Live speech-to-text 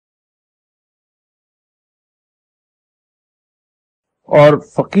اور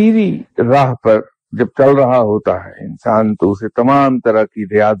فقیری راہ پر جب چل رہا ہوتا ہے انسان تو اسے تمام طرح کی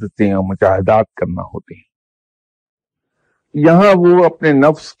ریاضتیں اور مجاہدات کرنا ہوتے ہیں. یہاں وہ اپنے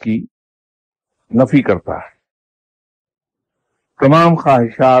نفس کی نفی کرتا ہے. تمام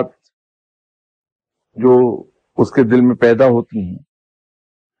خواہشات جو اس کے دل میں پیدا ہوتی ہیں،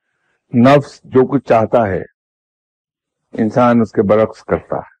 نفس جو کچھ چاہتا ہے انسان اس کے برعکس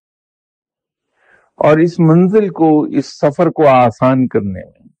کرتا ہے. اور اس منزل کو، اس سفر کو آسان کرنے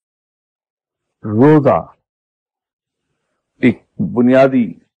میں روزہ ایک بنیادی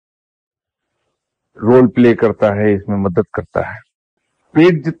رول پلے کرتا ہے، اس میں مدد کرتا ہے.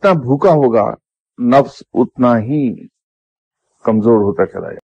 پیٹ جتنا بھوکا ہوگا نفس اتنا ہی کمزور ہوتا چلا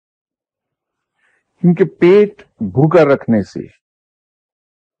جائے، کیونکہ پیٹ بھوکا رکھنے سے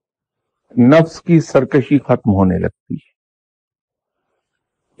نفس کی سرکشی ختم ہونے لگتی ہے.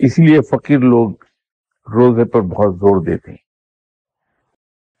 اس لیے فقیر لوگ روزے پر بہت زور دیتے ہیں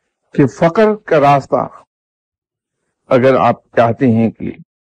کہ فقر کا راستہ اگر آپ چاہتے ہیں کہ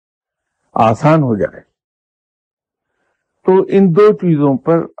آسان ہو جائے تو ان دو چیزوں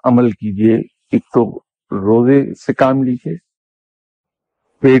پر عمل کیجئے. ایک تو روزے سے کام لیجئے،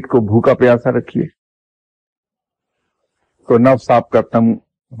 پیٹ کو بھوکا پیاسا رکھیے تو نفس آپ کا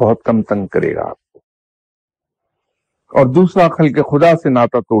بہت کم تنگ کرے گا آپ کو. اور دوسرا خلق خدا سے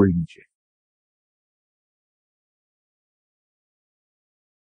ناطہ توڑ لیجئے.